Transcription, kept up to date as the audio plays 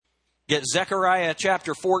Get Zechariah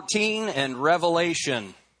chapter 14 and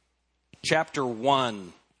Revelation chapter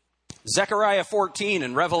 1. Zechariah 14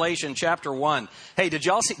 and Revelation chapter 1. Hey, did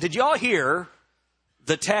y'all hear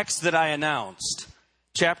the text that I announced?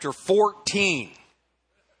 Chapter 14.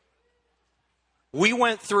 We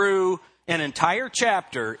went through an entire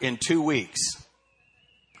chapter in 2 weeks.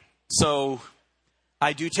 So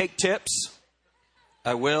I do take tips.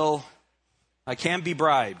 I can be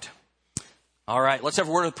bribed. All right, let's have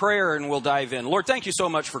a word of prayer and we'll dive in. Lord, thank you so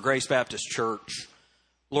much for Grace Baptist Church.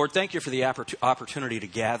 Lord, thank you for the opportunity to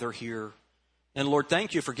gather here. And Lord,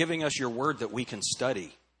 thank you for giving us your word that we can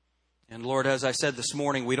study. And Lord, as I said this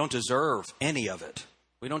morning, we don't deserve any of it.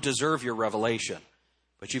 We don't deserve your revelation,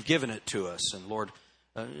 but you've given it to us. And Lord,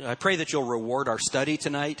 I pray that you'll reward our study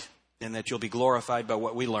tonight and that you'll be glorified by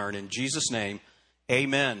what we learn. In Jesus' name,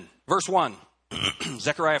 amen. Verse 1,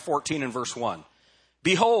 Zechariah 14 and verse 1.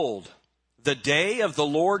 Behold, the day of the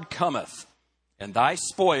Lord cometh, and thy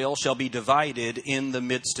spoil shall be divided in the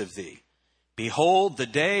midst of thee. Behold, the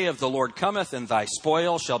day of the Lord cometh, and thy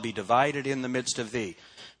spoil shall be divided in the midst of thee.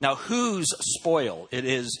 Now, whose spoil? It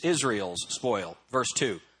is Israel's spoil. Verse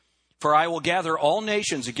 2. For I will gather all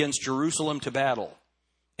nations against Jerusalem to battle,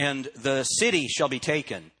 and the city shall be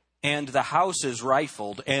taken, and the houses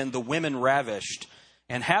rifled, and the women ravished,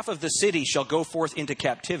 and half of the city shall go forth into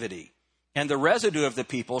captivity, and the residue of the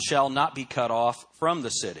people shall not be cut off from the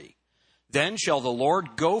city. Then shall the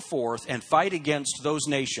Lord go forth and fight against those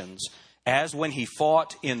nations, as when he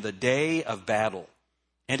fought in the day of battle.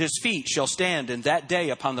 And his feet shall stand in that day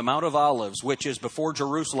upon the Mount of Olives, which is before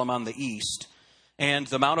Jerusalem on the east. And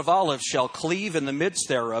the Mount of Olives shall cleave in the midst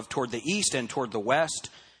thereof toward the east and toward the west.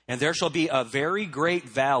 And there shall be a very great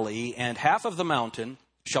valley, and half of the mountain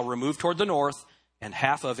shall remove toward the north, and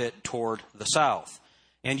half of it toward the south.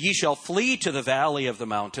 And ye shall flee to the valley of the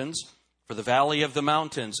mountains, for the valley of the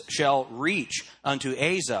mountains shall reach unto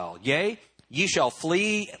Azal. Yea, ye shall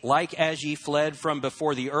flee like as ye fled from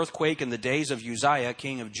before the earthquake in the days of Uzziah,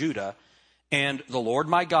 king of Judah. And the Lord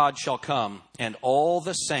my God shall come, and all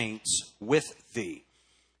the saints with thee.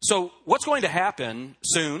 So what's going to happen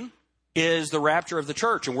soon is the rapture of the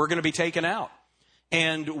church, and we're going to be taken out.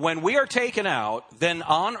 And when we are taken out, then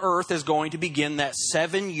on earth is going to begin that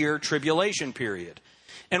 7-year tribulation period.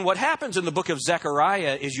 And what happens in the book of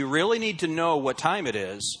Zechariah is you really need to know what time it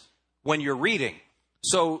is when you're reading.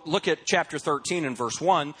 So look at chapter 13 and verse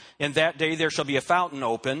 1. In that day there shall be a fountain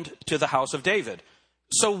opened to the house of David.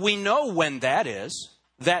 So we know when that is.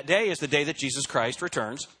 That day is the day that Jesus Christ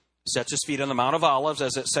returns, sets his feet on the Mount of Olives,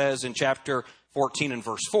 as it says in chapter 14 and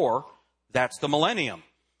verse 4. That's the millennium.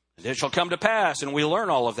 And it shall come to pass, and we learn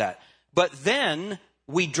all of that. But then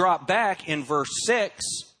we drop back in verse 6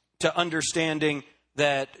 to understanding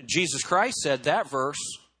that Jesus Christ said that verse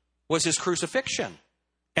was his crucifixion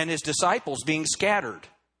and his disciples being scattered.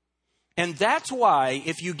 And that's why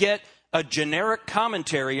if you get a generic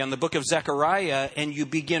commentary on the book of Zechariah and you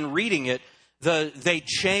begin reading it, they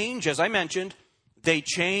change, as I mentioned, they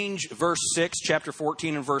change verse 6, chapter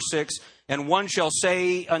 14 and verse 6. And one shall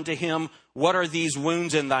say unto him, what are these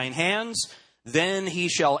wounds in thine hands? Then he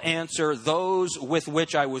shall answer, those with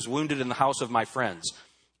which I was wounded in the house of my friends.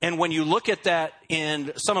 And when you look at that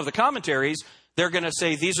in some of the commentaries, they're going to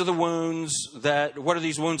say, these are the wounds what are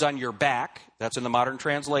these wounds on your back? That's in the modern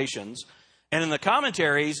translations. And in the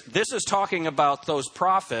commentaries, this is talking about those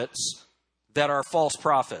prophets that are false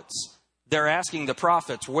prophets. They're asking the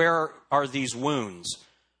prophets, where are these wounds?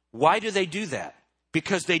 Why do they do that?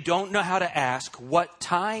 Because they don't know how to ask, what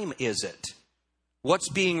time is it? What's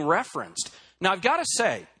being referenced? Now, I've got to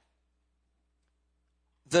say,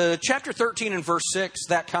 the chapter 13 and verse 6,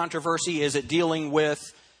 that controversy, is it dealing with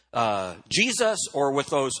Jesus or with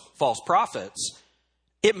those false prophets?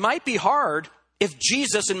 It might be hard if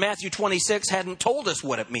Jesus in Matthew 26 hadn't told us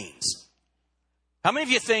what it means. How many of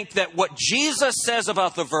you think that what Jesus says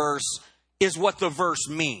about the verse is what the verse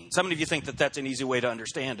means? How many of you think that that's an easy way to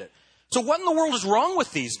understand it? So what in the world is wrong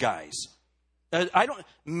with these guys?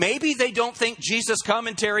 Maybe they don't think Jesus'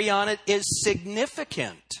 commentary on it is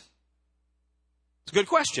significant. It's a good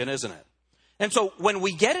question, isn't it? And so when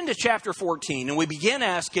we get into chapter 14 and we begin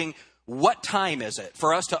asking, what time is it?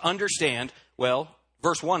 For us to understand, well,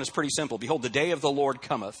 verse 1 is pretty simple. Behold, the day of the Lord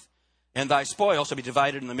cometh, and thy spoil shall be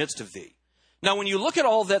divided in the midst of thee. Now, when you look at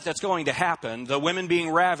all that's going to happen, the women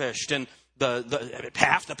being ravished and the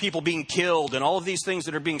half the people being killed and all of these things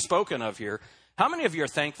that are being spoken of here, how many of you are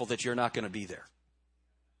thankful that you're not going to be there?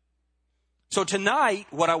 So tonight,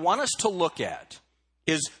 what I want us to look at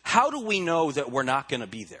is, how do we know that we're not going to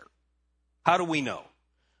be there? How do we know?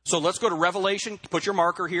 So let's go to Revelation. Put your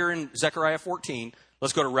marker here in Zechariah 14.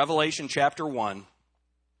 Let's go to Revelation chapter 1.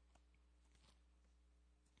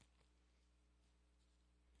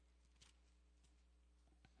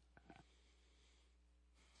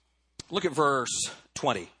 look at verse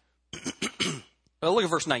 20. Well, look at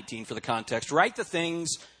verse 19 for the context. Write the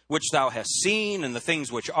things which thou hast seen, and the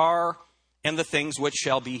things which are, and the things which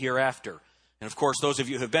shall be hereafter. And of course, those of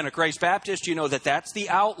you who have been at Grace Baptist, you know that that's the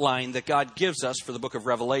outline that God gives us for the book of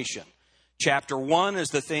Revelation. Chapter 1 is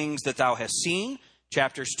the things that thou hast seen.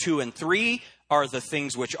 Chapters 2 and 3 are the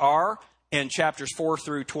things which are. And chapters 4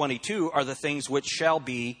 through 22 are the things which shall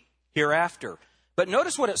be hereafter. But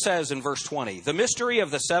notice what it says in verse 20. The mystery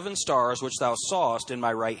of the 7 stars which thou sawest in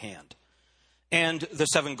my right hand, and the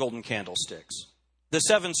 7 golden candlesticks. The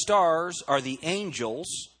 7 stars are the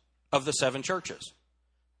angels of the 7 churches.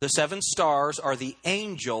 The 7 stars are the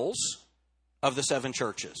angels of the 7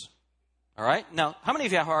 churches. All right? Now, how many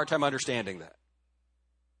of you have a hard time understanding that?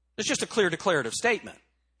 It's just a clear declarative statement.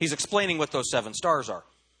 He's explaining what those 7 stars are.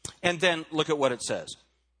 And then look at what it says.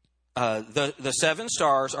 The 7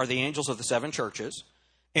 stars are the angels of the 7 churches,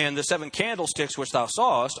 and the 7 candlesticks which thou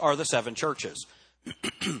sawest are the 7 churches.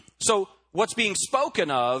 So what's being spoken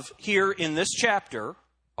of here in this chapter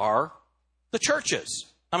are the churches.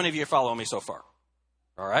 How many of you are following me so far?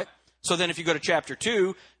 All right. So then if you go to chapter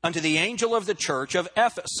 2, unto the angel of the church of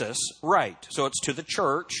Ephesus, write. So it's to the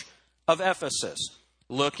church of Ephesus.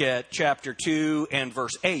 Look at chapter 2 and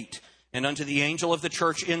verse 8. And unto the angel of the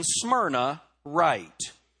church in Smyrna,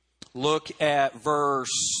 write. Look at verse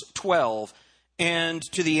 12. And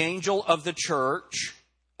to the angel of the church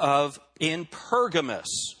in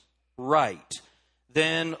Pergamos, write.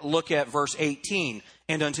 Then look at verse 18.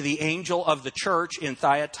 And unto the angel of the church in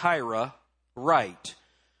Thyatira, write.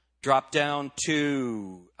 Drop down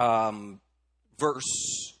to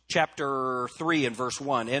chapter 3 and verse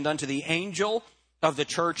 1. And unto the angel of the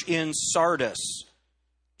church in Sardis,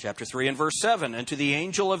 chapter 3 and verse 7. And to the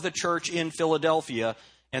angel of the church in Philadelphia,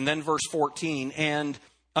 and then verse 14. And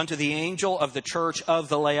unto the angel of the church of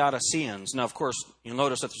the Laodiceans. Now, of course, you'll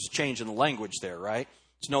notice that there's a change in the language there, right?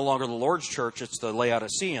 It's no longer the Lord's church, it's the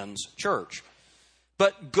Laodiceans church.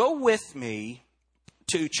 But go with me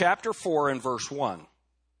to chapter 4 and verse 1.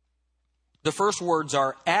 The first words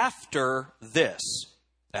are after this.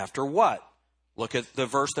 After what? Look at the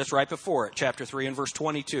verse that's right before it, chapter 3 and verse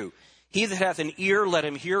 22. He that hath an ear, let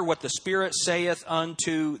him hear what the Spirit saith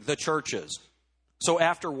unto the churches. So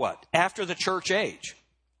after what? After the church age.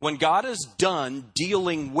 When God is done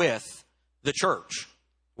dealing with the church,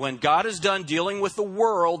 when God is done dealing with the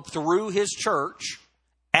world through his church,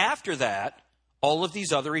 after that, all of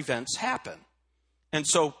these other events happen. And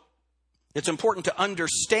so it's important to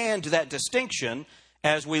understand that distinction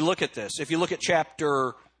as we look at this. If you look at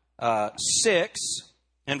chapter 6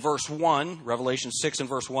 and verse 1, Revelation 6 and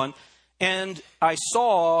verse 1, and I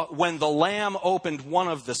saw when the Lamb opened one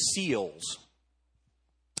of the seals.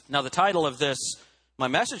 Now the title of this, my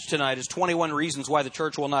message tonight, is 21 Reasons Why the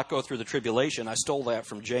Church Will Not Go Through the Tribulation. I stole that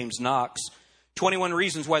from James Knox. 21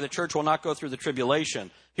 Reasons Why the Church Will Not Go Through the Tribulation.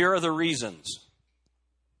 Here are the reasons.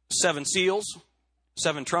 7 seals,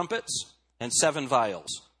 7 trumpets, and 7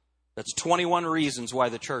 vials. That's 21 reasons why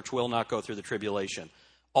the church will not go through the tribulation.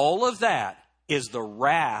 All of that is the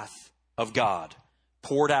wrath of God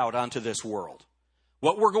poured out onto this world.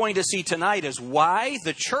 What we're going to see tonight is why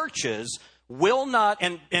the churches will not,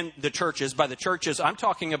 and the churches, by the churches, I'm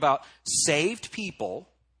talking about saved people.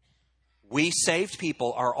 We saved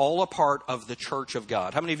people are all a part of the church of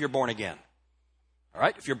God. How many of you are born again? All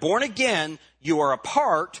right. If you're born again, you are a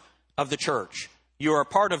part of the church. You are a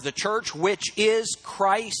part of the church, which is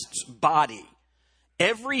Christ's body.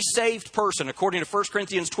 Every saved person, according to 1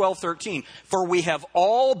 Corinthians 12:13, for we have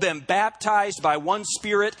all been baptized by one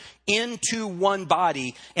Spirit into one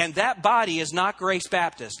body, and that body is not Grace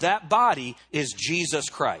Baptist. That body is Jesus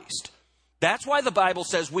Christ. That's why the Bible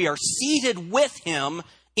says we are seated with him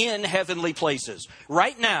in heavenly places.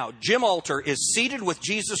 Right now, Jim Alter is seated with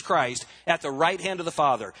Jesus Christ at the right hand of the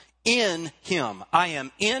Father. In him. I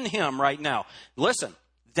am in him right now. Listen,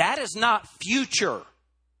 that is not future.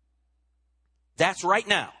 That's right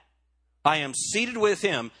now. I am seated with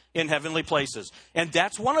him in heavenly places. And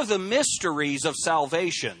that's one of the mysteries of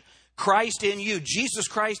salvation. Christ in you. Jesus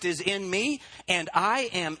Christ is in me, and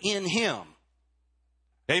I am in him.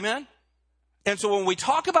 Amen? And so when we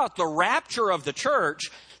talk about the rapture of the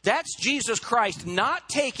church, that's Jesus Christ not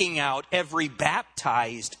taking out every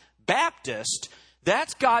baptized Baptist.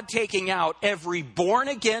 That's God taking out every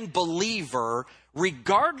born-again believer,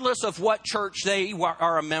 regardless of what church they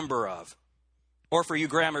are a member of. Or for you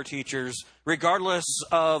grammar teachers, regardless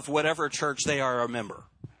of whatever church they are a member.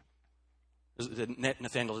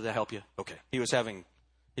 Nathaniel, did that help you? Okay.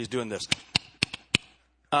 He's doing this.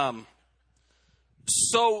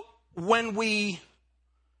 So when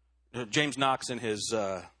James Knox in his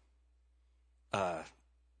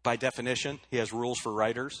by definition. He has rules for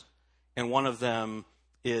writers. And one of them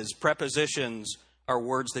is prepositions are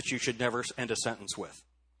words that you should never end a sentence with.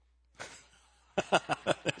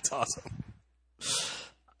 That's awesome.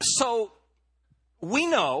 So we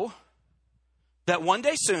know that one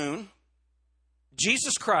day soon,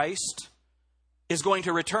 Jesus Christ is going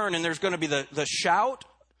to return, and there's going to be the shout,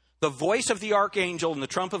 the voice of the archangel and the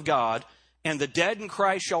trump of God, and the dead in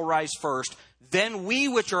Christ shall rise first. Then we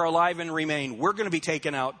which are alive and remain, we're going to be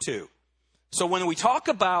taken out too. So when we talk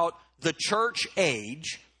about the church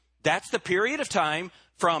age, that's the period of time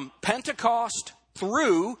from Pentecost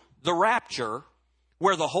through the rapture,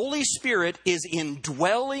 where the Holy Spirit is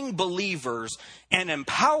indwelling believers and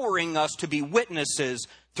empowering us to be witnesses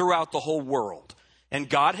throughout the whole world. And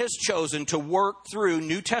God has chosen to work through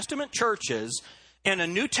New Testament churches, and a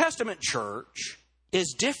New Testament church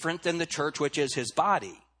is different than the church which is his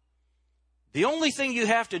body. The only thing you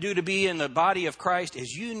have to do to be in the body of Christ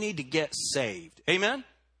is you need to get saved. Amen?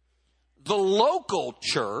 The local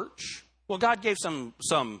church, well, God gave some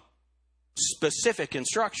specific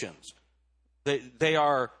instructions. They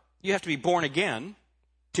are, you have to be born again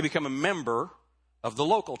to become a member of the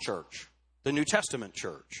local church, the New Testament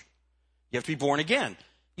church. You have to be born again.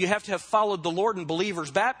 You have to have followed the Lord in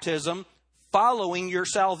believer's baptism, following your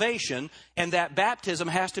salvation, and that baptism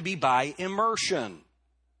has to be by immersion.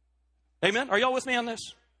 Amen? Are y'all with me on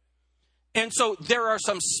this? And so there are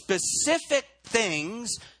some specific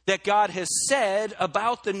things that God has said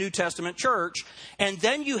about the New Testament church, and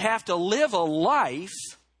then you have to live a life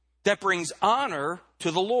that brings honor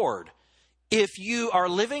to the Lord. If you are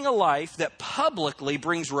living a life that publicly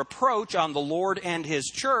brings reproach on the Lord and his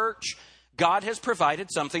church, God has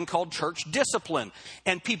provided something called church discipline.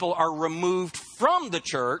 And people are removed from the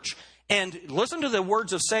church. And listen to the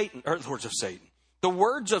words of Satan, the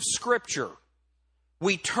words of Scripture.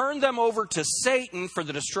 We turn them over to Satan for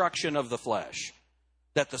the destruction of the flesh,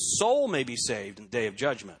 that the soul may be saved in the day of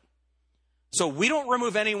judgment. So we don't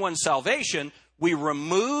remove anyone's salvation. We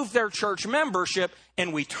remove their church membership,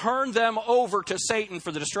 and we turn them over to Satan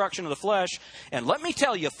for the destruction of the flesh. And let me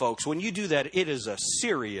tell you, folks, when you do that, it is a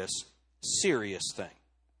serious, serious thing,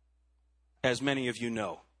 as many of you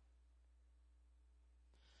know.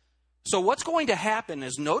 So what's going to happen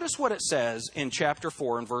is, notice what it says in chapter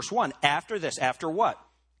 4 and verse 1. After this, after what?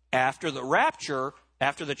 After the rapture,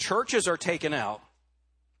 after the churches are taken out.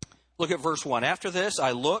 Look at verse 1. After this,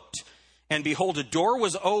 I looked, and behold, a door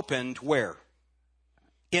was opened, where?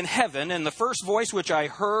 In heaven, and the first voice which I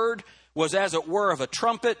heard was as it were of a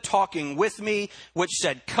trumpet talking with me, which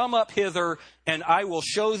said, Come up hither, and I will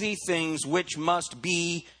show thee things which must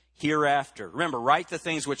be hereafter. Remember, write the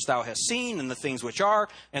things which thou hast seen, and the things which are,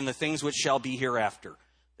 and the things which shall be hereafter.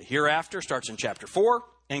 The hereafter starts in chapter 4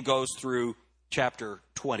 and goes through chapter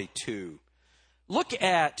 22.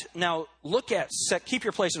 Keep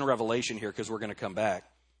your place in Revelation here, because we're going to come back.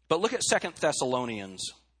 But look at 2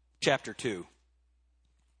 Thessalonians chapter 2.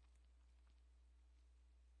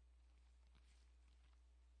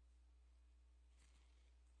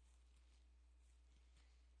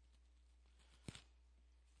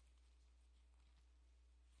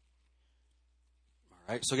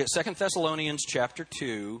 All right, so get 2 Thessalonians chapter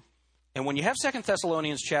 2. And when you have 2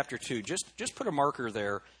 Thessalonians chapter 2, just put a marker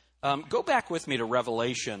there. Go back with me to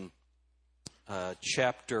Revelation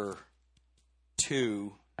chapter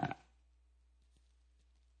 2.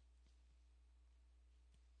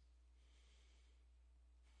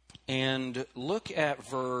 And look at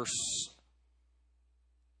verse...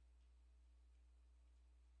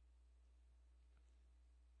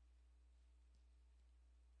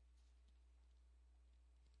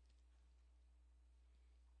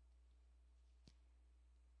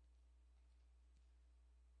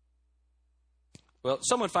 Well,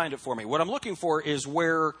 someone find it for me. What I'm looking for is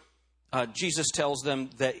where Jesus tells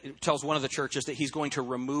one of the churches that he's going to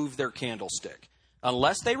remove their candlestick.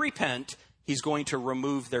 Unless they repent, he's going to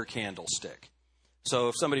remove their candlestick. So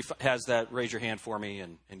if somebody has that, raise your hand for me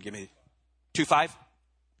and give me 2:5.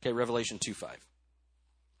 Okay, Revelation 2:5.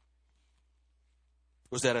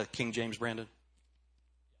 Was that a King James, Brandon?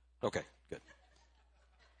 Okay, good.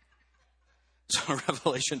 So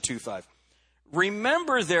Revelation 2:5.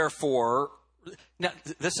 Remember, therefore... Now,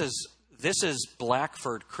 this is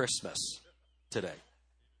Blackford Christmas today.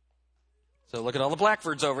 So look at all the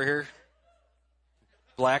Blackfords over here.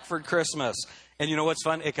 Blackford Christmas. And you know what's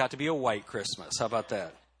fun? It got to be a white Christmas. How about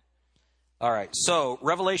that? All right. So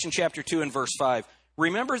Revelation chapter 2 and verse 5.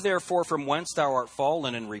 Remember, therefore, from whence thou art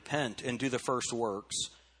fallen, and repent, and do the first works.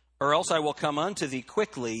 Or else I will come unto thee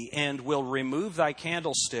quickly, and will remove thy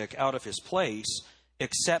candlestick out of his place,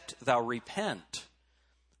 except thou repent.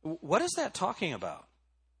 What is that talking about?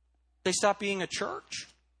 They stop being a church.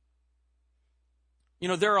 You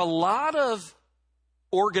know, there are a lot of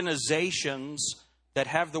organizations that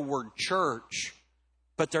have the word church,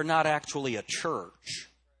 but they're not actually a church.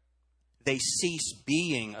 They cease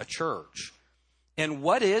being a church. And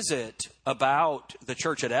what is it about the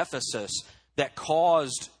church at Ephesus that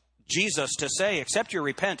caused Jesus to say, except you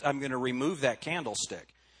repent, I'm going to remove that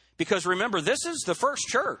candlestick? Because remember, this is the first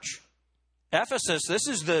church. Ephesus, this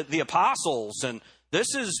is the apostles, and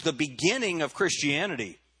this is the beginning of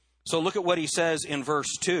Christianity. So look at what he says in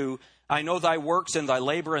verse 2. I know thy works and thy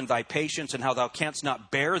labor and thy patience, and how thou canst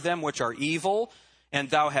not bear them which are evil. And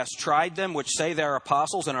thou hast tried them which say they are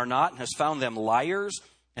apostles and are not, and hast found them liars,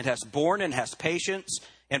 and hast borne and hast patience,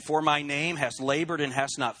 and for my name hast labored and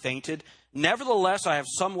hast not fainted. Nevertheless, I have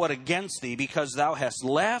somewhat against thee, because thou hast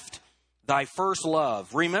left thy first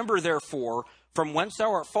love. Remember, therefore, from whence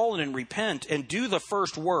thou art fallen, and repent, and do the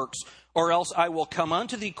first works, or else I will come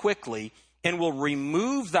unto thee quickly, and will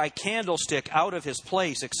remove thy candlestick out of his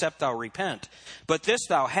place, except thou repent. But this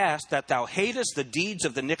thou hast, that thou hatest the deeds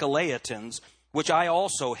of the Nicolaitans, which I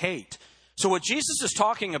also hate. So what Jesus is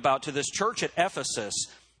talking about to this church at Ephesus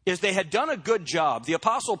is they had done a good job. The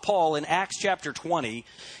Apostle Paul in Acts chapter 20,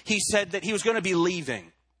 he said that he was going to be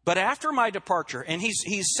leaving. But after my departure, and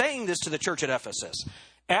he's saying this to the church at Ephesus,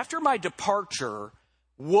 after my departure,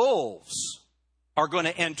 wolves are going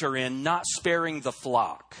to enter in, not sparing the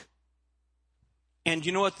flock. And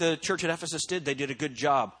you know what the church at Ephesus did? They did a good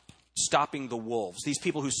job stopping the wolves. These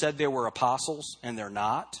people who said they were apostles and they're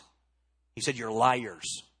not. He said, you're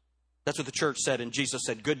liars. That's what the church said, and Jesus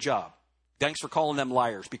said, good job. Thanks for calling them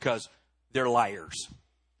liars, because they're liars.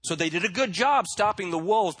 So they did a good job stopping the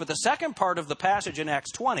wolves. But the second part of the passage in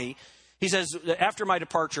Acts 20, he says, after my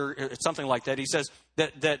departure, it's something like that. He says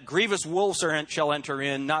that grievous wolves shall enter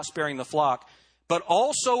in, not sparing the flock. But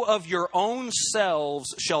also of your own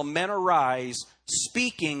selves shall men arise,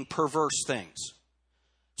 speaking perverse things.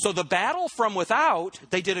 So the battle from without,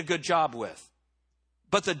 they did a good job with.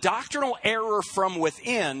 But the doctrinal error from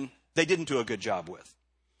within, they didn't do a good job with.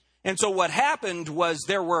 And so what happened was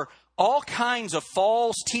there were all kinds of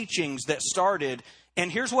false teachings that started.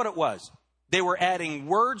 And here's what it was. They were adding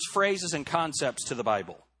words, phrases, and concepts to the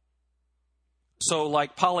Bible. So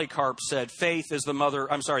like Polycarp said,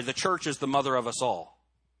 the church is the mother of us all.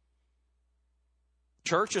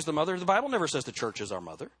 Church is the mother. The Bible never says the church is our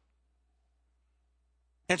mother.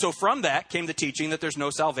 And so from that came the teaching that there's no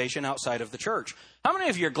salvation outside of the church. How many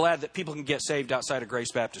of you are glad that people can get saved outside of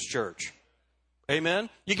Grace Baptist Church? Amen?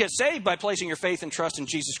 You get saved by placing your faith and trust in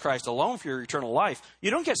Jesus Christ alone for your eternal life.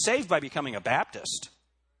 You don't get saved by becoming a Baptist.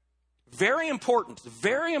 Very important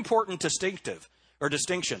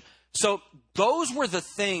distinction. So those were the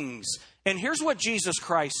things. And here's what Jesus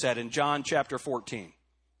Christ said in John chapter 14.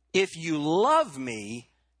 If you love me,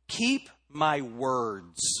 keep my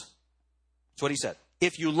words. That's what he said.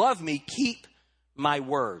 If you love me, keep my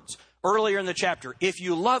words. Earlier in the chapter, if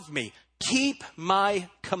you love me, keep my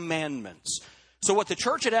commandments. So what the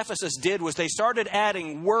church at Ephesus did was they started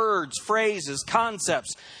adding words, phrases,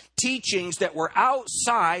 concepts, teachings that were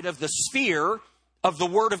outside of the sphere of the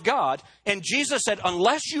Word of God. And Jesus said,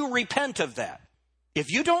 unless you repent of that, if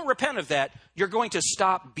you don't repent of that, you're going to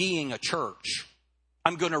stop being a church.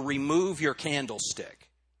 I'm going to remove your candlestick.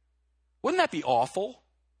 Wouldn't that be awful?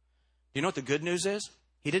 You know what the good news is?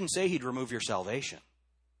 He didn't say he'd remove your salvation.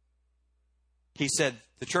 He said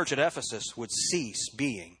the church at Ephesus would cease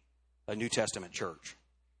being a New Testament church.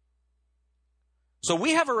 So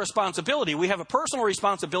we have a responsibility. We have a personal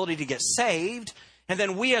responsibility to get saved. And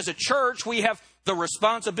then we as a church, we have the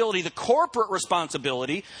responsibility, the corporate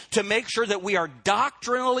responsibility, to make sure that we are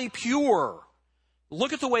doctrinally pure.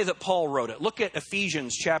 Look at the way that Paul wrote it. Look at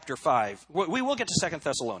Ephesians chapter 5. We will get to 2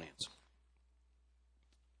 Thessalonians.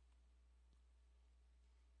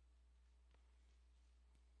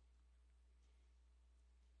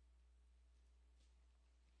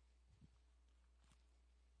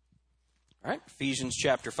 All right, Ephesians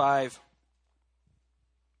chapter 5.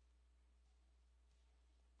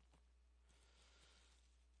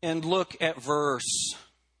 And look at verse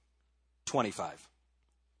 25.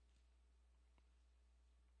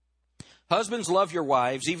 Husbands, love your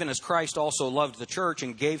wives, even as Christ also loved the church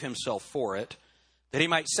and gave himself for it, that he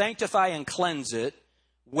might sanctify and cleanse it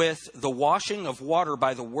with the washing of water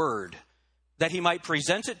by the word, that he might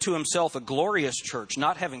present it to himself a glorious church,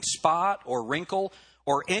 not having spot or wrinkle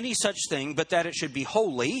or any such thing, but that it should be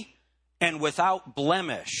holy and without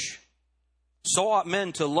blemish. So ought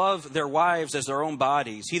men to love their wives as their own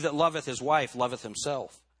bodies. He that loveth his wife loveth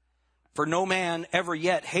himself. For no man ever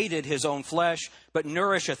yet hated his own flesh, but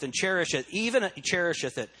nourisheth and cherisheth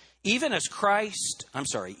it, even as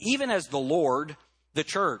the Lord, the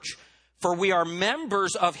church. For we are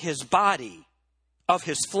members of his body, of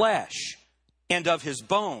his flesh, and of his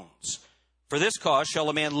bones. For this cause shall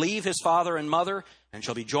a man leave his father and mother, and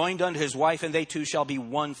shall be joined unto his wife, and they two shall be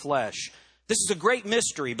one flesh. This is a great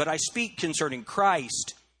mystery, but I speak concerning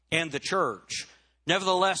Christ and the church.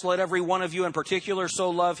 Nevertheless, let every one of you in particular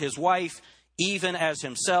so love his wife, even as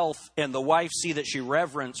himself, and the wife see that she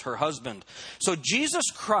reverence her husband. So Jesus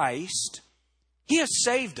Christ, he has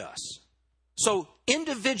saved us. So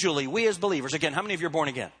individually, we as believers, again, how many of you are born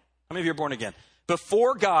again? How many of you are born again?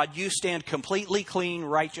 Before God, you stand completely clean,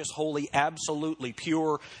 righteous, holy, absolutely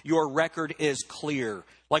pure. Your record is clear.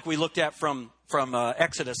 Like we looked at from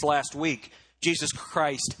Exodus last week, Jesus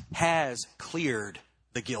Christ has cleared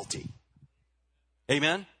the guilty.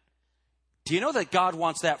 Amen? Do you know that God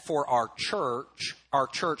wants that for our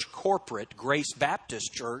church corporate, Grace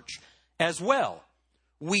Baptist Church, as well?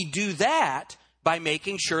 We do that by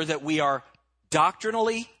making sure that we are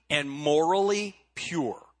doctrinally and morally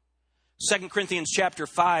pure. 2 Corinthians chapter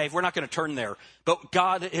 5, we're not going to turn there, but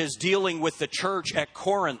God is dealing with the church at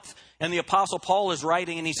Corinth. And the Apostle Paul is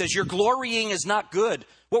writing, and he says, your glorying is not good.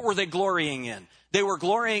 What were they glorying in? They were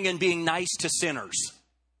glorying in being nice to sinners.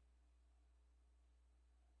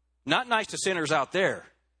 Not nice to sinners out there.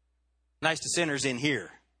 Nice to sinners in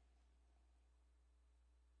here.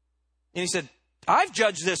 And he said, I've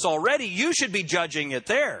judged this already. You should be judging it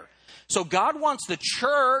there. So God wants the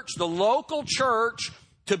church, the local church,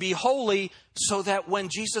 to be holy so that when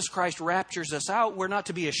Jesus Christ raptures us out, we're not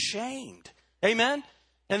to be ashamed. Amen?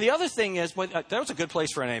 And the other thing is, that was a good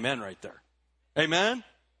place for an amen right there. Amen?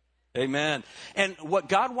 Amen. And what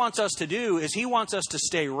God wants us to do is he wants us to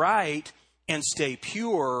stay right and stay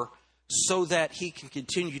pure so that he can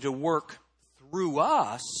continue to work through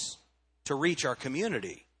us to reach our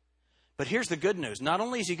community. But here's the good news. Not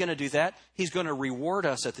only is he going to do that, he's going to reward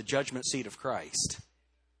us at the judgment seat of Christ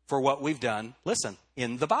for what we've done, listen,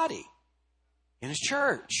 in the body, in his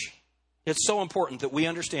church. It's so important that we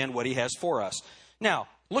understand what he has for us. Now,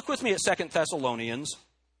 look with me at 2 Thessalonians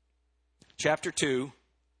chapter 2,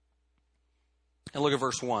 and look at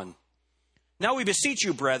verse 1. Now we beseech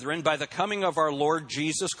you, brethren, by the coming of our Lord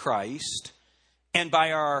Jesus Christ, and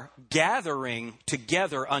by our gathering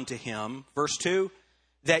together unto him, verse 2,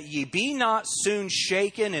 that ye be not soon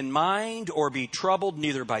shaken in mind, or be troubled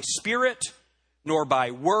neither by spirit, nor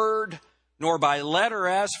by word, nor by letter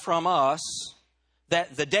as from us,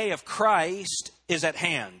 that the day of Christ is at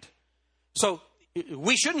hand. So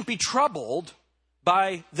we shouldn't be troubled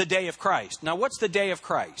by the day of Christ. Now, what's the day of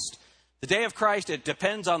Christ? The day of Christ, it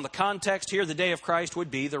depends on the context here. The day of Christ would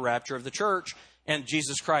be the rapture of the church and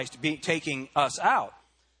Jesus Christ taking us out.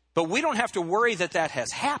 But we don't have to worry that that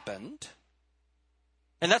has happened.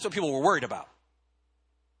 And that's what people were worried about.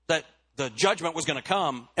 That the judgment was going to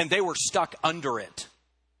come and they were stuck under it.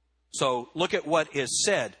 So look at what is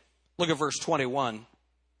said. Look at verse 21.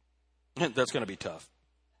 That's going to be tough.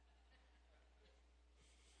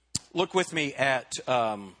 Look with me at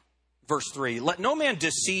verse 3. Let no man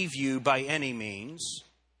deceive you by any means,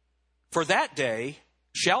 for that day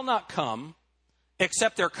shall not come,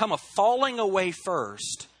 except there come a falling away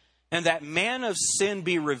first, and that man of sin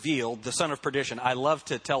be revealed, the son of perdition. I love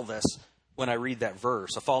to tell this when I read that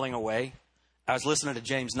verse, a falling away. I was listening to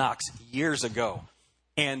James Knox years ago,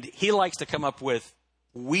 and he likes to come up with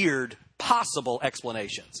weird, possible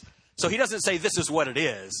explanations. So he doesn't say this is what it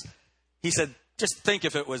is. He said, just think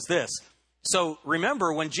if it was this. So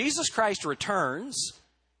remember, when Jesus Christ returns,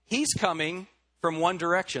 he's coming from one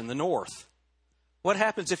direction, the north. What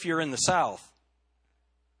happens if you're in the south?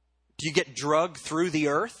 Do you get drugged through the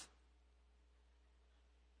earth?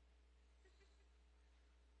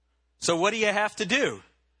 So what do you have to do?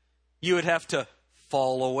 You would have to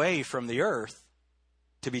fall away from the earth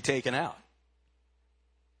to be taken out.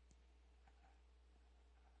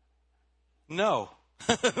 No.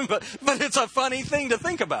 but it's a funny thing to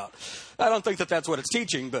think about. I don't think that that's what it's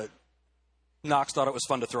teaching, but Knox thought it was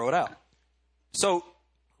fun to throw it out. So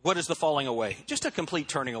what is the falling away? Just a complete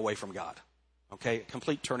turning away from God. Okay, a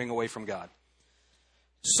complete turning away from God.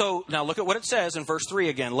 So now look at what it says in verse 3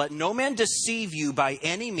 again. Let no man deceive you by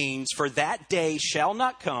any means, for that day shall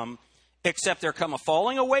not come, except there come a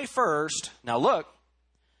falling away first. Now look,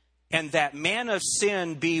 and that man of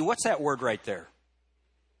sin be, what's that word right there?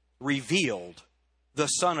 Revealed, the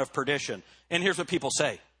son of perdition. And here's what people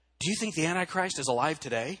say. Do you think the Antichrist is alive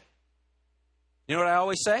today? You know what I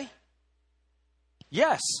always say?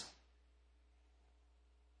 Yes.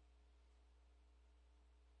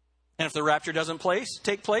 And if the rapture doesn't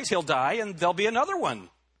take place, he'll die, and there'll be another one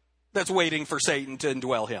that's waiting for Satan to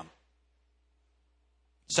indwell him.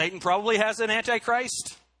 Satan probably has an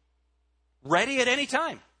Antichrist ready at any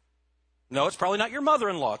time. No, it's probably not your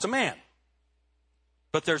mother-in-law. It's a man.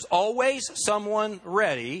 But there's always someone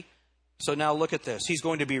ready. So now look at this. He's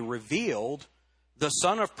going to be revealed, the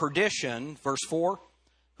son of perdition, verse 4,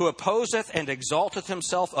 who opposeth and exalteth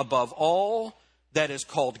himself above all that is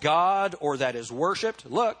called God or that is worshipped.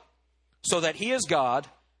 Look, so that he is God,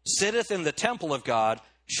 sitteth in the temple of God,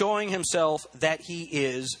 showing himself that he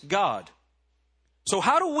is God. So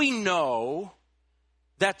how do we know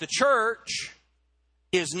that the church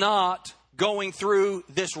is not going through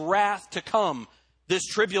this wrath to come, this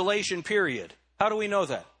tribulation period? How do we know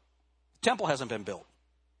that? The temple hasn't been built.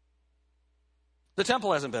 The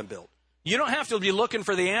temple hasn't been built. You don't have to be looking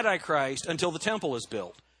for the Antichrist until the temple is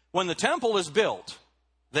built. When the temple is built,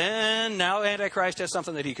 then now Antichrist has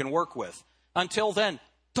something that he can work with. Until then,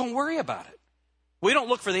 don't worry about it. We don't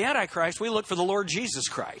look for the Antichrist, we look for the Lord Jesus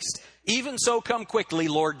Christ. Even so, come quickly,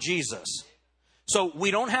 Lord Jesus. So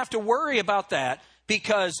we don't have to worry about that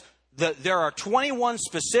because there are 21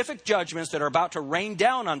 specific judgments that are about to rain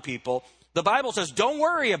down on people. The Bible says, don't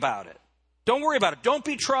worry about it. Don't worry about it. Don't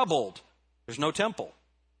be troubled. There's no temple.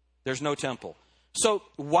 There's no temple. So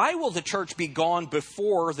why will the church be gone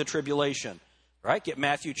before the tribulation? All right, get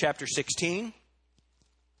Matthew chapter 16,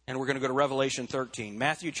 and we're going to go to Revelation 13.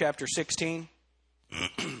 Matthew chapter 16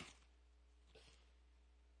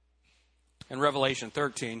 and Revelation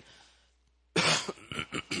 13.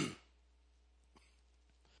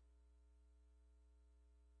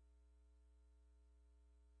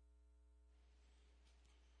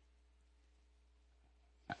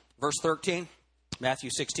 Verse 13, Matthew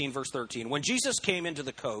 16, verse 13. When Jesus came into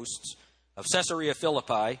the coasts of Caesarea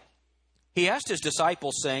Philippi, he asked his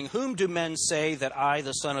disciples, saying, Whom do men say that I,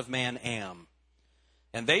 the Son of Man, am?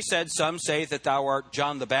 And they said, Some say that thou art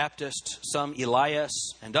John the Baptist, some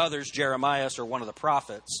Elias, and others Jeremiah or one of the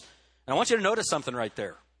prophets. And I want you to notice something right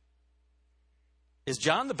there. Is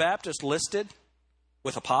John the Baptist listed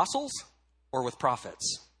with apostles or with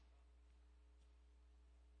prophets?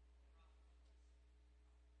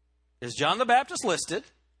 Is John the Baptist listed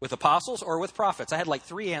with apostles or with prophets? I had like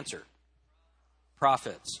 3 answers.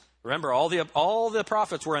 Prophets. Remember, all the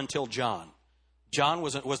prophets were until John. John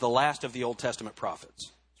was the last of the Old Testament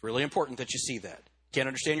prophets. It's really important that you see that. Can't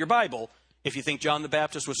understand your Bible if you think John the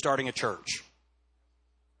Baptist was starting a church.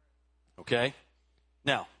 Okay?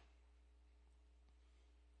 Now,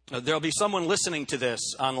 there'll be someone listening to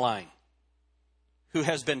this online who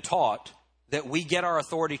has been taught that we get our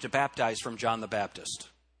authority to baptize from John the Baptist.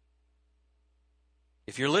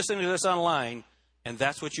 If you're listening to this online and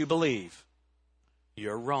that's what you believe,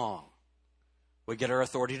 you're wrong. We get our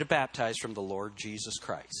authority to baptize from the Lord Jesus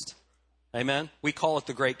Christ. Amen? We call it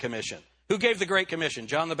the Great Commission. Who gave the Great Commission,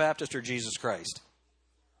 John the Baptist or Jesus Christ?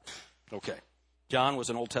 Okay. John was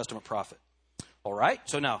an Old Testament prophet. All right,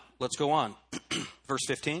 so now let's go on. Verse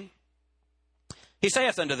 15. He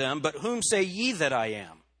saith unto them, But whom say ye that I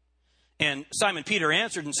am? And Simon Peter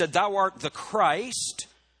answered and said, Thou art the Christ,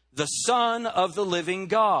 the Son of the living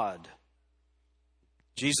God.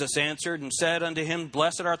 Jesus answered and said unto him,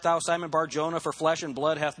 Blessed art thou, Simon Bar-Jonah, for flesh and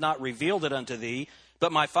blood hath not revealed it unto thee,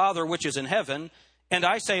 but my Father which is in heaven. And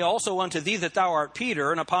I say also unto thee that thou art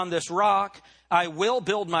Peter, and upon this rock I will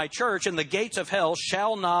build my church, and the gates of hell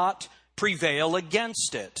shall not prevail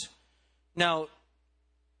against it. Now,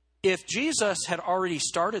 if Jesus had already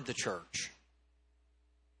started the church,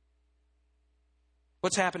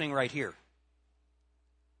 what's happening right here?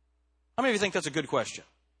 How many of you think that's a good question?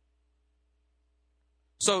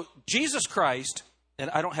 So Jesus Christ,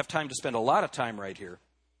 and I don't have time to spend a lot of time right here,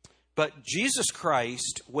 but Jesus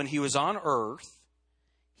Christ, when he was on earth,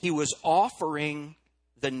 he was offering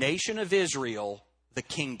the nation of Israel the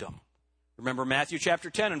kingdom. Remember Matthew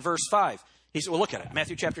chapter 10 and verse 5. He said, well, look at it.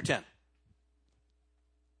 Matthew chapter 10.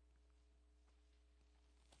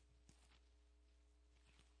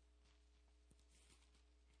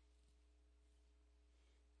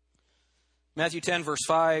 Matthew 10, verse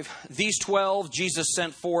 5, These 12 Jesus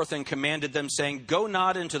sent forth and commanded them, saying, Go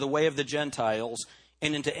not into the way of the Gentiles,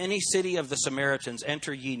 and into any city of the Samaritans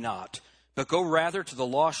enter ye not, but go rather to the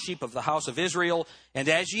lost sheep of the house of Israel, and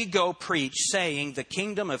as ye go, preach, saying, The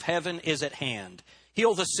kingdom of heaven is at hand.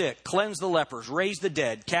 Heal the sick, cleanse the lepers, raise the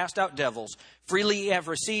dead, cast out devils. Freely ye have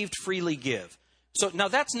received, freely give. So now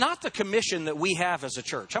that's not the commission that we have as a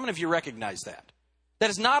church. How many of you recognize that? That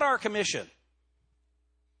is not our commission.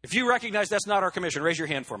 If you recognize that's not our commission, raise your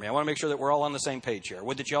hand for me. I want to make sure that we're all on the same page here.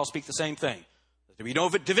 Would that you all speak the same thing. That there be no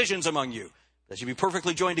divisions among you. That you be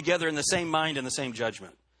perfectly joined together in the same mind and the same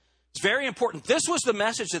judgment. It's very important. This was the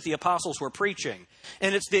message that the apostles were preaching.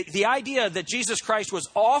 And it's the idea that Jesus Christ was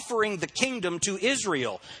offering the kingdom to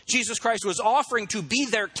Israel. Jesus Christ was offering to be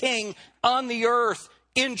their king on the earth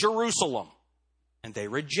in Jerusalem. And they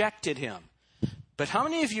rejected him. But how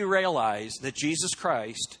many of you realize that Jesus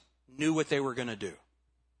Christ knew what they were going to do?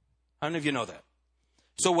 How many of you know that?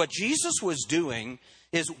 So what Jesus was doing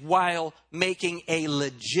is, while making a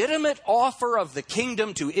legitimate offer of the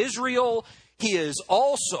kingdom to Israel, he is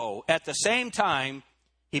also, at the same time,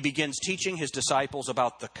 he begins teaching his disciples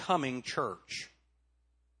about the coming church.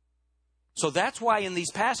 So that's why in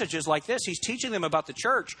these passages like this, he's teaching them about the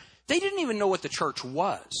church. They didn't even know what the church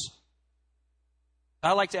was.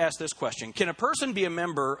 I like to ask this question. Can a person be a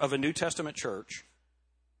member of a New Testament church,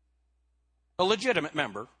 a legitimate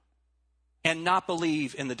member, and not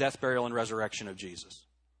believe in the death, burial, and resurrection of Jesus?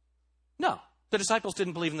 No. The disciples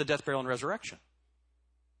didn't believe in the death, burial, and resurrection.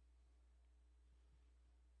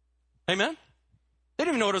 Amen? They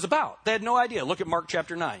didn't even know what it was about. They had no idea. Look at Mark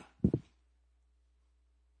chapter 9.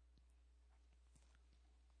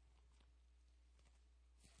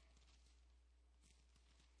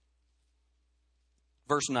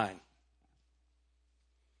 Verse 9.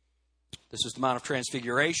 This is the Mount of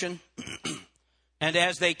Transfiguration. And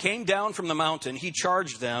as they came down from the mountain, he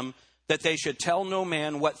charged them that they should tell no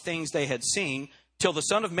man what things they had seen till the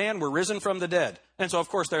Son of Man were risen from the dead. And so, of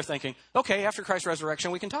course, they're thinking, okay, after Christ's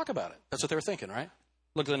resurrection, we can talk about it. That's what they were thinking, right?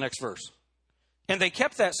 Look at the next verse. And they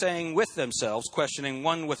kept that saying with themselves, questioning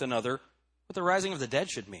one with another what the rising of the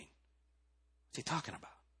dead should mean. What's he talking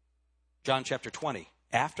about? John chapter 20,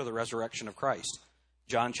 after the resurrection of Christ.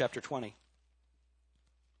 John chapter 20.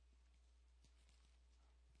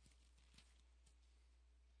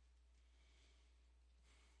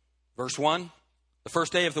 Verse 1. The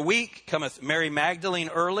first day of the week cometh Mary Magdalene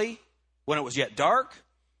early, when it was yet dark.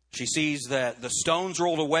 She sees that the stones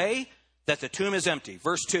rolled away, that the tomb is empty.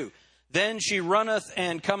 Verse 2. Then she runneth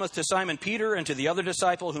and cometh to Simon Peter and to the other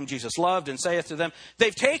disciple whom Jesus loved, and saith to them,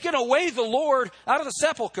 they've taken away the Lord out of the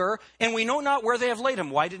sepulchre, and we know not where they have laid him.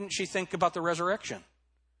 Why didn't she think about the resurrection?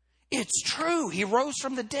 It's true. He rose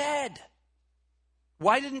from the dead.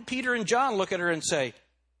 Why didn't Peter and John look at her and say,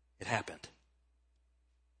 it happened?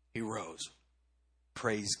 He rose.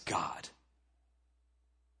 Praise God.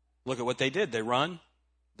 Look at what they did. They run.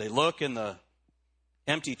 They look in the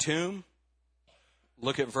empty tomb.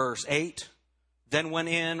 Look at verse 8. Then went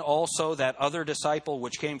in also that other disciple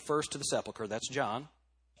which came first to the sepulchre. That's John.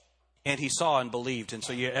 And he saw and believed. And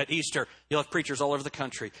so at Easter, you'll have preachers all over the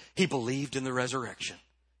country. He believed in the resurrection.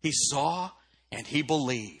 He saw and he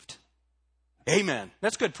believed. Amen.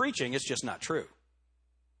 That's good preaching. It's just not true.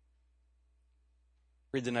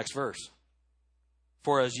 Read the next verse.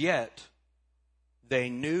 For as yet they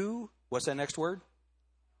knew, what's that next word?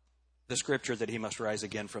 The scripture that he must rise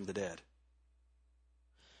again from the dead.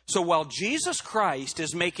 So while Jesus Christ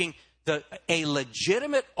is making a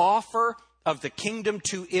legitimate offer of the kingdom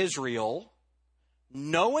to Israel,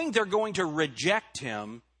 knowing they're going to reject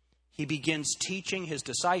him, he begins teaching his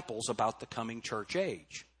disciples about the coming church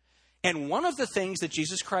age. And one of the things that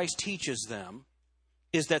Jesus Christ teaches them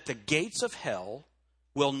is that the gates of hell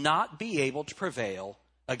will not be able to prevail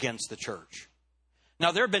against the church.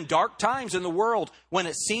 Now, there have been dark times in the world when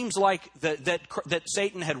it seems like that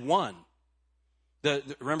Satan had won.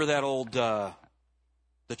 Remember that old the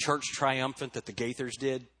church triumphant that the Gaithers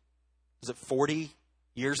did? Was it 40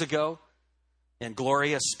 years ago? And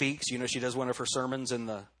Gloria speaks. You know, she does one of her sermons in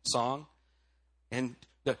the song. And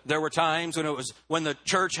there were times when the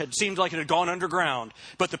church had seemed like it had gone underground.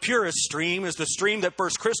 But the purest stream is the stream that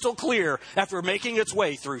bursts crystal clear after making its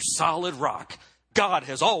way through solid rock. God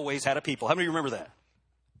has always had a people. How many of you remember that?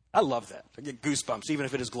 I love that. I get goosebumps, even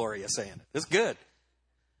if it is Gloria saying it. It's good.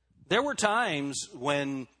 There were times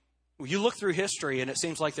when you look through history and it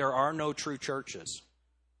seems like there are no true churches.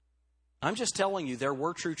 I'm just telling you, there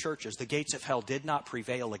were true churches. The gates of hell did not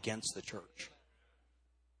prevail against the church.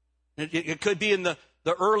 It could be in the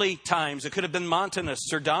early times. It could have been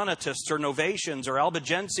Montanists or Donatists or Novatians or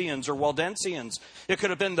Albigensians or Waldensians. It could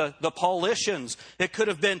have been the Paulicians. It could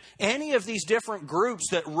have been any of these different groups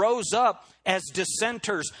that rose up as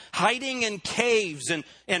dissenters, hiding in caves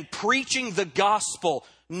and preaching the gospel,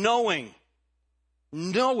 knowing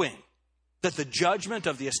that the judgment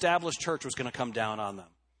of the established church was going to come down on them.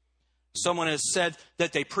 Someone has said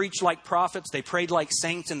that they preached like prophets, they prayed like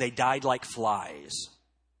saints, and they died like flies.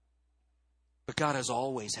 But God has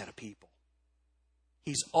always had a people.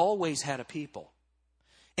 He's always had a people.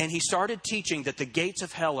 And he started teaching that the gates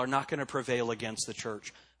of hell are not going to prevail against the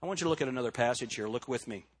church. I want you to look at another passage here. Look with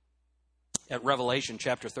me at Revelation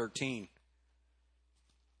chapter 13.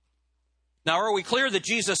 Now, are we clear that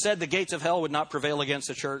Jesus said the gates of hell would not prevail against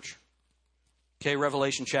the church? Okay,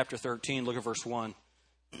 Revelation chapter 13, look at verse 1.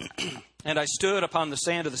 And I stood upon the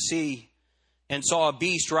sand of the sea and saw a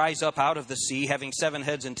beast rise up out of the sea, having 7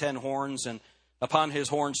 heads and 10 horns, and upon his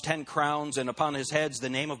horns 10 crowns, and upon his heads the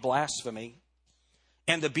name of blasphemy.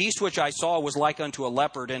 And the beast which I saw was like unto a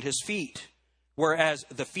leopard, and his feet were as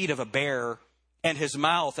the feet of a bear, and his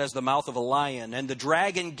mouth as the mouth of a lion. And the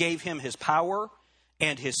dragon gave him his power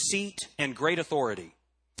and his seat and great authority.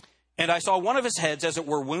 And I saw one of his heads as it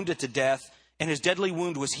were wounded to death, and his deadly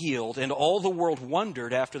wound was healed, and all the world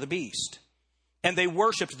wondered after the beast. And they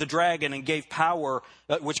worshipped the dragon and gave power,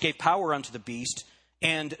 which gave power unto the beast.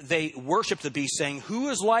 And they worshipped the beast, saying, Who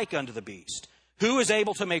is like unto the beast? Who is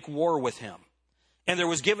able to make war with him? And there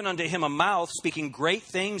was given unto him a mouth, speaking great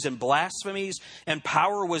things and blasphemies, and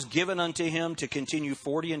power was given unto him to continue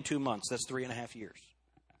 42 months. That's 3.5 years.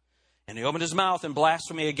 And he opened his mouth in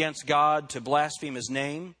blasphemy against God, to blaspheme his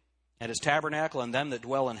name and his tabernacle and them that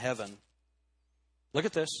dwell in heaven. Look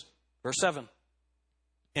at this, verse 7.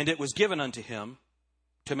 And it was given unto him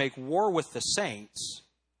to make war with the saints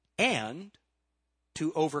and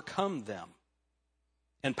to overcome them.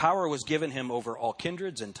 And power was given him over all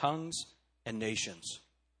kindreds and tongues and nations.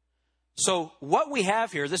 So what we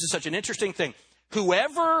have here, this is such an interesting thing.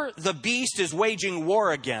 Whoever the beast is waging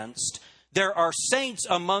war against, there are saints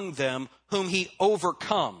among them whom he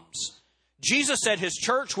overcomes. Jesus said his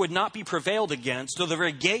church would not be prevailed against, though the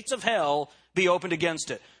very gates of hell be opened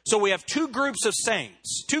against it. So we have 2 groups of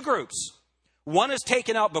saints, 2 groups. One is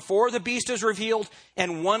taken out before the beast is revealed,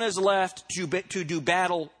 and one is left to do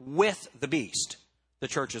battle with the beast. The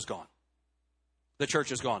church is gone. The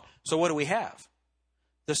church is gone. So what do we have?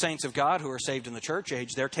 The saints of God who are saved in the church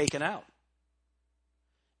age, they're taken out.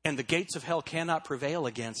 And the gates of hell cannot prevail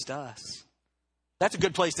against us. That's a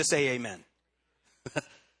good place to say amen.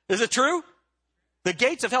 Is it true? The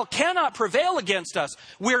gates of hell cannot prevail against us.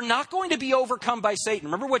 We're not going to be overcome by Satan.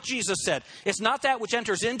 Remember what Jesus said. It's not that which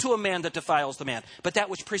enters into a man that defiles the man, but that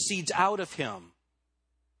which proceeds out of him.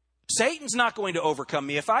 Satan's not going to overcome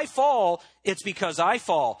me. If I fall, it's because I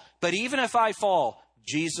fall. But even if I fall,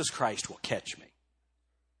 Jesus Christ will catch me.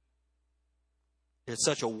 It's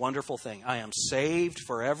such a wonderful thing. I am saved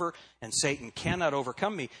forever, and Satan cannot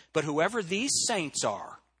overcome me. But whoever these saints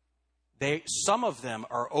are, some of them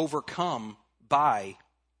are overcome by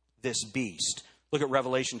this beast. Look at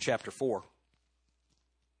Revelation chapter 4.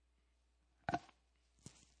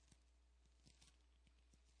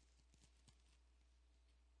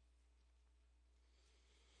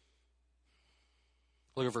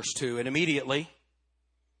 Look at verse 2. And immediately,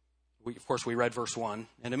 we read verse 1.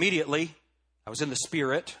 And immediately, I was in the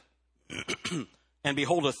Spirit, and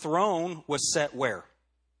behold, a throne was set where?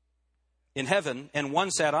 In heaven, and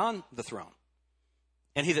one sat on the throne.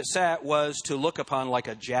 And he that sat was to look upon like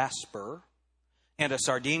a jasper and a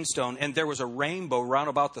sardine stone. And there was a rainbow round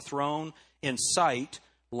about the throne in sight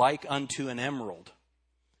like unto an emerald.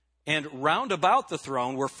 And round about the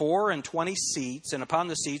throne were 24 seats. And upon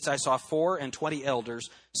the seats I saw 24 elders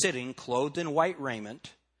sitting, clothed in white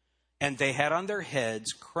raiment. And they had on their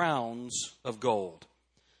heads crowns of gold.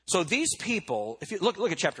 So these people, if you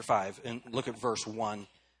look at chapter 5 and look at verse 1.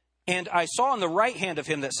 And I saw on the right hand of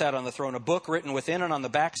him that sat on the throne a book written within and on the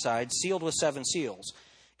backside, sealed with 7 seals.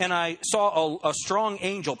 And I saw a strong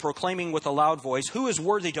angel proclaiming with a loud voice, Who is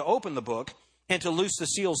worthy to open the book and to loose the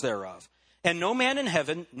seals thereof? And no man in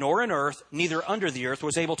heaven, nor in earth, neither under the earth,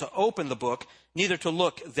 was able to open the book, neither to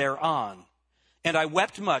look thereon. And I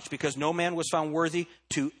wept much, because no man was found worthy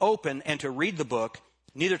to open and to read the book,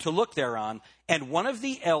 neither to look thereon. And one of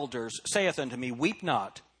the elders saith unto me, Weep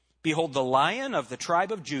not. Behold, the Lion of the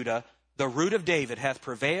tribe of Judah, the Root of David, hath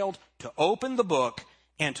prevailed to open the book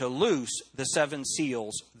and to loose the 7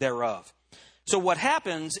 seals thereof. So what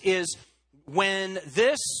happens is when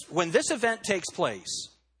this event takes place,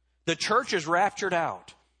 the church is raptured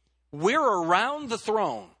out. We're around the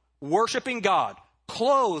throne, worshiping God,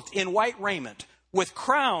 clothed in white raiment, with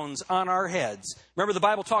crowns on our heads. Remember, the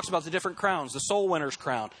Bible talks about the different crowns, the soul winner's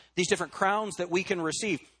crown, these different crowns that we can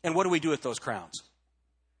receive. And what do we do with those crowns?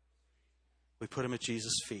 We put them at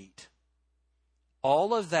Jesus' feet.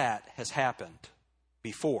 All of that has happened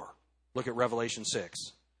before. Look at Revelation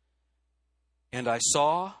 6. And I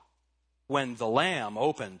saw when the Lamb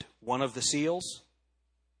opened one of the seals,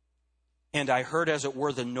 and I heard as it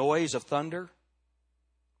were the noise of thunder,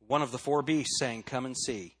 one of the 4 beasts saying, Come and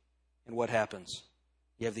see. And what happens?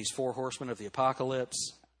 You have these 4 horsemen of the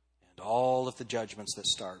apocalypse and all of the judgments that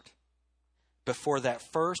start. Before that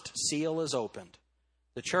first seal is opened,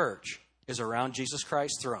 the church is around Jesus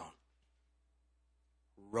Christ's throne,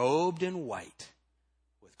 robed in white,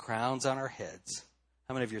 with crowns on our heads.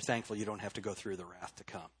 How many of you are thankful you don't have to go through the wrath to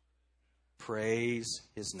come? Praise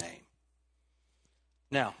his name.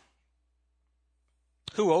 Now,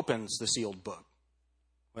 who opens the sealed book?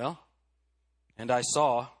 Well, and I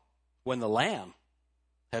saw when the Lamb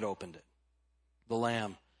had opened it. The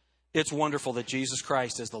Lamb. It's wonderful that Jesus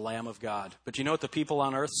Christ is the Lamb of God. But you know what the people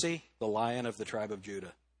on earth see? The Lion of the tribe of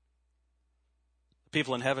Judah. The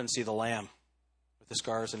people in heaven see the Lamb with the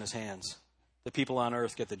scars in his hands. The people on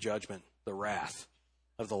earth get the judgment, the wrath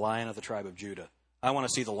of the Lion of the tribe of Judah. I want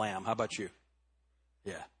to see the Lamb. How about you?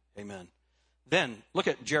 Yeah, amen. Then, look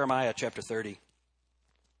at Jeremiah chapter 30.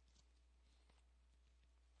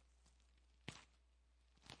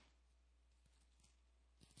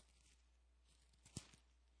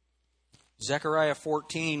 Zechariah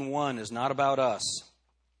 14:1 is not about us.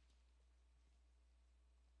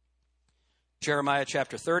 Jeremiah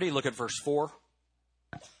chapter 30, look at verse 4.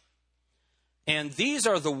 And these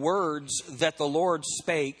are the words that the Lord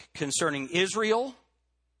spake concerning Israel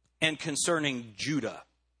and concerning Judah.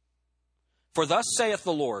 For thus saith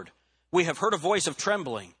the Lord, we have heard a voice of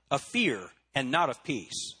trembling, of fear, and not of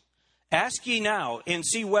peace. Ask ye now, and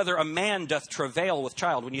see whether a man doth travail with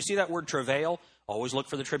child. When you see that word travail, always look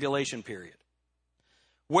for the tribulation period.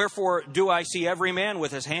 Wherefore do I see every man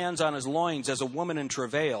with his hands on his loins as a woman in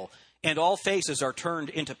travail, and all faces are turned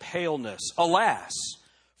into paleness. Alas,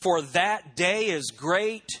 for that day is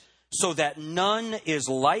great, so that none is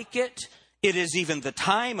like it. It is even the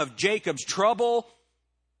time of Jacob's trouble,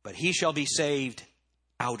 but he shall be saved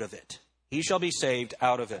out of it. He shall be saved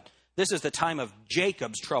out of it. This is the time of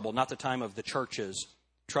Jacob's trouble, not the time of the church's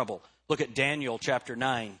trouble. Look at Daniel chapter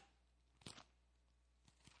 9.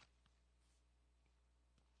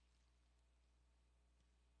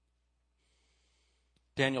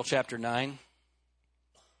 Daniel chapter 9.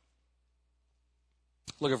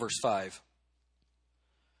 Look at verse 5.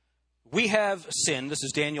 We have sinned, this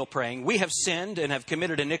is Daniel praying, we have sinned and have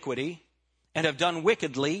committed iniquity, and have done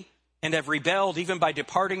wickedly, and have rebelled even by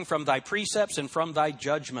departing from thy precepts and from thy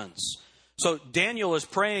judgments. So Daniel is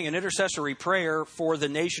praying an intercessory prayer for the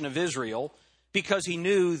nation of Israel because he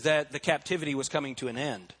knew that the captivity was coming to an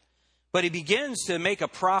end. But he begins to make a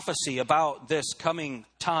prophecy about this coming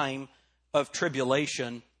time of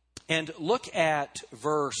tribulation. And look at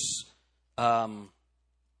verse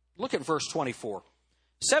 24.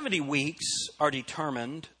 70 weeks are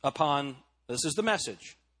determined upon, this is the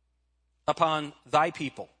message, upon thy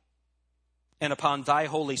people and upon thy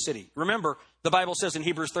holy city. Remember, the Bible says in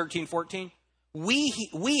Hebrews 13:14,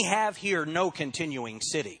 we have here no continuing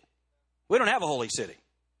city. We don't have a holy city.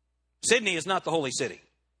 Sydney is not the holy city.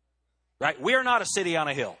 Right? We are not a city on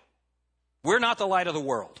a hill. We're not the light of the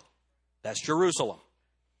world. That's Jerusalem.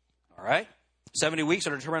 All right? 70 weeks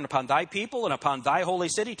are determined upon thy people and upon thy holy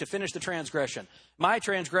city to finish the transgression. My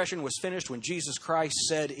transgression was finished when Jesus Christ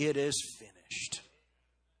said, it is finished.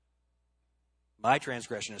 My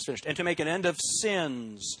transgression is finished. And to make an end of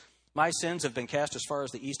sins. My sins have been cast as far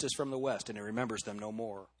as the east is from the west, and he remembers them no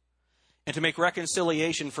more. And to make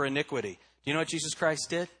reconciliation for iniquity. Do you know what Jesus Christ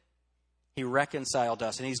did? He reconciled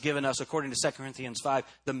us, and he's given us, according to 2 Corinthians 5,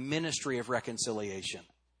 the ministry of reconciliation.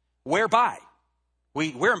 Whereby?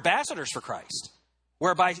 We're ambassadors for Christ.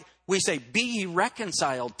 Whereby we say, be ye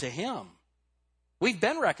reconciled to him. We've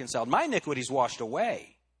been reconciled. My iniquity is washed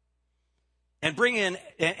away. And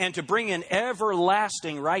to bring in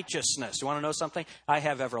everlasting righteousness. You want to know something? I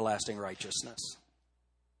have everlasting righteousness.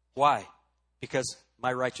 Why? Because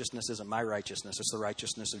my righteousness isn't my righteousness. It's the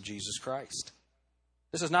righteousness of Jesus Christ.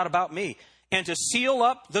 This is not about me. And to seal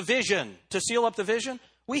up the vision. To seal up the vision,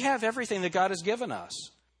 we have everything that God has given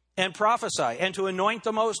us. And prophesy. And to anoint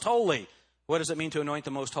the most holy. What does it mean to anoint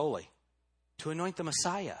the most holy? To anoint the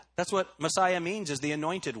Messiah. That's what Messiah means, is the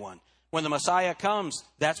anointed one. When the Messiah comes,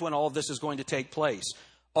 that's when all of this is going to take place.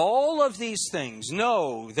 All of these things,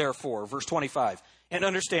 know, therefore, verse 25, and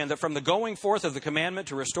understand that from the going forth of the commandment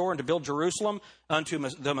to restore and to build Jerusalem unto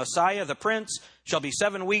the Messiah, the Prince, shall be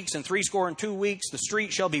 7 weeks and 62 weeks. The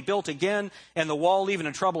street shall be built again, and the wall even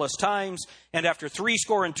in troublous times. And after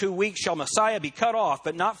 62 weeks shall Messiah be cut off,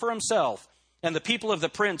 but not for himself. And the people of the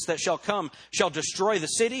prince that shall come shall destroy the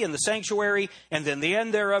city and the sanctuary, and then the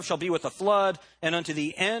end thereof shall be with a flood, and unto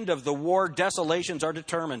the end of the war desolations are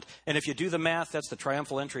determined. And if you do the math, that's the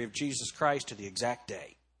triumphal entry of Jesus Christ to the exact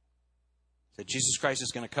day. That Jesus Christ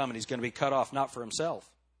is going to come and he's going to be cut off, not for himself.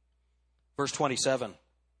 Verse 27,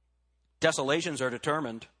 desolations are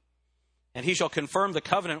determined, and he shall confirm the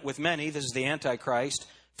covenant with many, this is the Antichrist,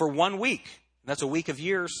 for 1 week. That's a week of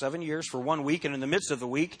years, 7 years, for 1 week, and in the midst of the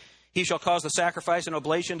week, he shall cause the sacrifice and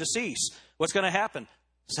oblation to cease. What's going to happen?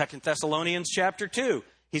 2 Thessalonians chapter 2.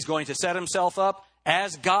 He's going to set himself up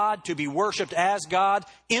as God, to be worshiped as God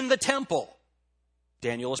in the temple.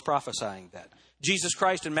 Daniel is prophesying that. Jesus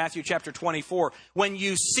Christ in Matthew chapter 24, when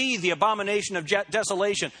you see the abomination of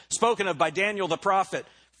desolation spoken of by Daniel the prophet,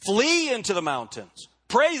 flee into the mountains.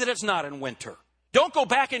 Pray that it's not in winter. Don't go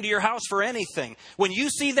back into your house for anything. When you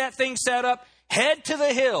see that thing set up, head to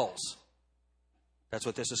the hills. That's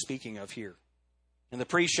what this is speaking of here. And the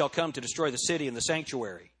priest shall come to destroy the city and the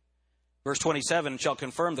sanctuary. Verse 27, shall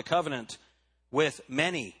confirm the covenant with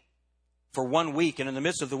many for 1 week, and in the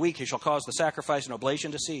midst of the week he shall cause the sacrifice and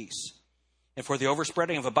oblation to cease. And for the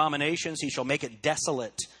overspreading of abominations he shall make it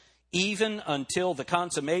desolate, even until the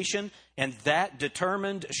consummation, and that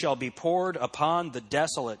determined shall be poured upon the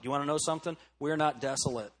desolate. You want to know something? We're not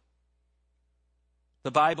desolate.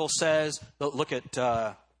 The Bible says, look at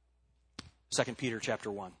 2 Peter chapter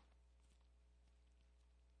 1.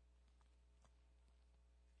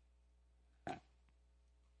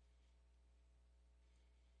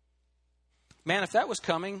 Man, if that was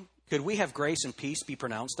coming, could we have grace and peace be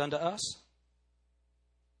pronounced unto us?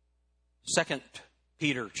 2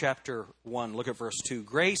 Peter chapter 1, look at verse 2.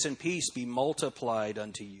 Grace and peace be multiplied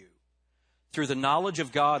unto you through the knowledge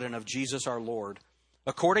of God and of Jesus our Lord,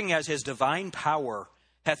 according as his divine power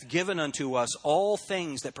hath given unto us all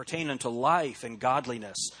things that pertain unto life and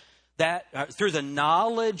godliness, that through the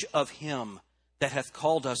knowledge of him that hath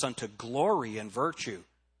called us unto glory and virtue.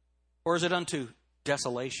 Or is it unto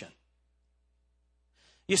desolation?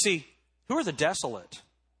 You see, who are the desolate?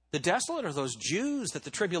 The desolate are those Jews that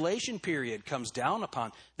the tribulation period comes down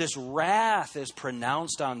upon. This wrath is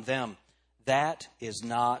pronounced on them. That is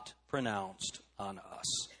not pronounced on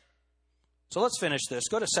us. So let's finish this.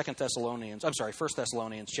 Go to 1 Thessalonians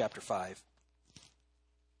chapter 5.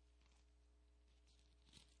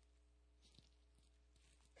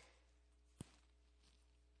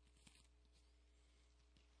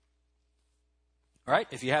 All right,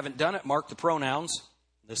 if you haven't done it, mark the pronouns,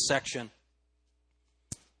 this section.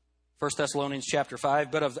 1 Thessalonians chapter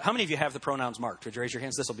 5. But how many of you have the pronouns marked? Would you raise your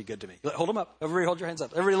hands? This will be good to me. Hold them up. Everybody hold your hands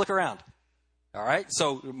up. Everybody look around. All right,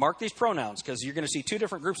 so mark these pronouns because you're going to see two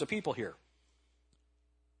different groups of people here.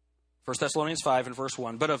 1 Thessalonians 5 and verse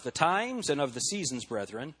 1. But of the times and of the seasons,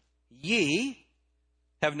 brethren, ye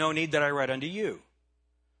have no need that I write unto you.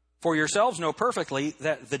 For yourselves know perfectly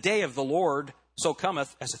that the day of the Lord so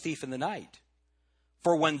cometh as a thief in the night.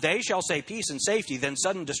 For when they shall say peace and safety, then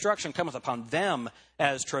sudden destruction cometh upon them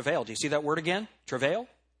as travail. Do you see that word again? Travail?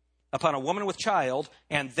 Upon a woman with child,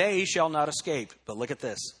 and they shall not escape. But look at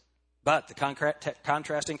this. But, the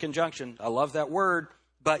contrasting conjunction, I love that word.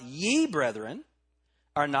 But ye, brethren,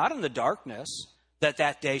 are not in the darkness, that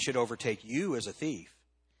that day should overtake you as a thief.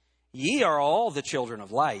 Ye are all the children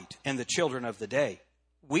of light, and the children of the day.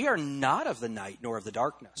 We are not of the night, nor of the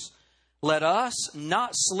darkness. Let us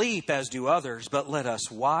not sleep as do others, but let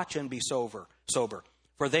us watch and be sober.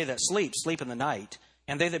 For they that sleep, sleep in the night,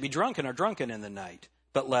 and they that be drunken are drunken in the night.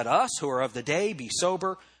 But let us who are of the day be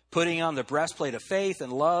sober, putting on the breastplate of faith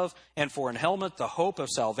and love, and for an helmet the hope of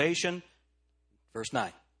salvation. Verse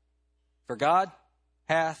 9. For God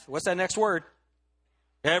hath, what's that next word?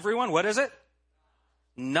 Everyone, what is it?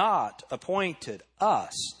 Not appointed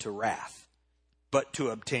us to wrath, but to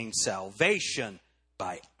obtain salvation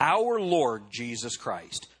by our Lord Jesus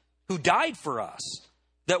Christ, who died for us,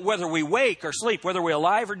 that whether we wake or sleep, whether we're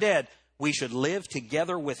alive or dead, we should live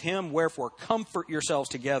together with him. Wherefore comfort yourselves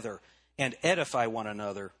together and edify one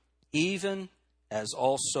another, even as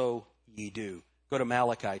also ye do. Go to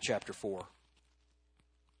Malachi chapter 4.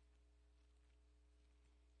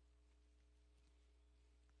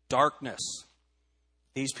 Darkness.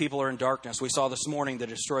 These people are in darkness. We saw this morning that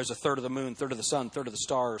it destroys a third of the moon, third of the sun, third of the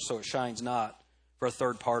stars, so it shines not for a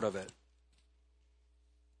third part of it.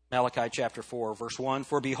 Malachi chapter 4, verse 1.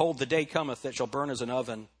 For behold, the day cometh that shall burn as an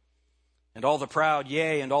oven, and all the proud,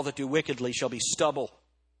 yea, and all that do wickedly shall be stubble.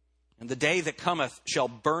 And the day that cometh shall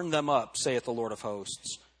burn them up, saith the Lord of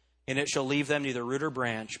hosts. And it shall leave them neither root or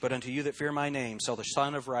branch, but unto you that fear my name shall the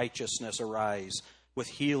Son of Righteousness arise with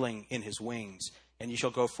healing in his wings. And ye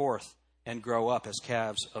shall go forth and grow up as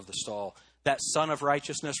calves of the stall. That Son of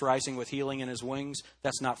Righteousness rising with healing in his wings,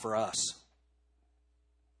 that's not for us.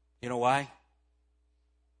 You know why?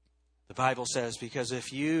 The Bible says, because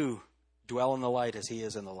if you dwell in the light as he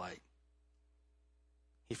is in the light,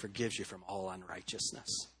 he forgives you from all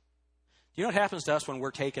unrighteousness. Do you know what happens to us when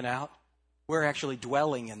we're taken out? We're actually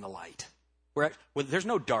dwelling in the light. There's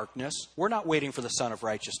no darkness. We're not waiting for the Son of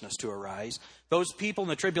Righteousness to arise. Those people in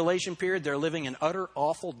the tribulation period, they're living in utter,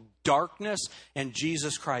 awful darkness, and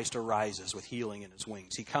Jesus Christ arises with healing in his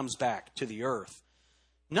wings. He comes back to the earth.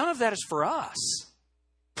 None of that is for us.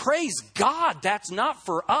 Praise God, that's not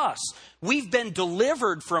for us. We've been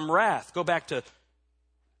delivered from wrath. Go back to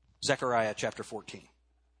Zechariah chapter 14.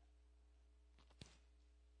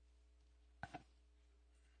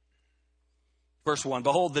 Verse 1,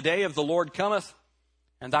 Behold, the day of the Lord cometh,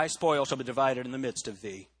 and thy spoil shall be divided in the midst of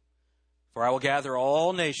thee. For I will gather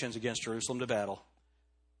all nations against Jerusalem to battle.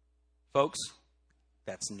 Folks,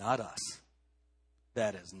 that's not us.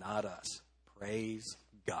 That is not us. Praise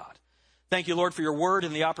God. Thank you, Lord, for your word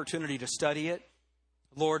and the opportunity to study it.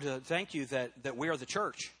 Lord, thank you that we are the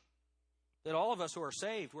church, that all of us who are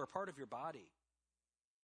saved, we're a part of your body.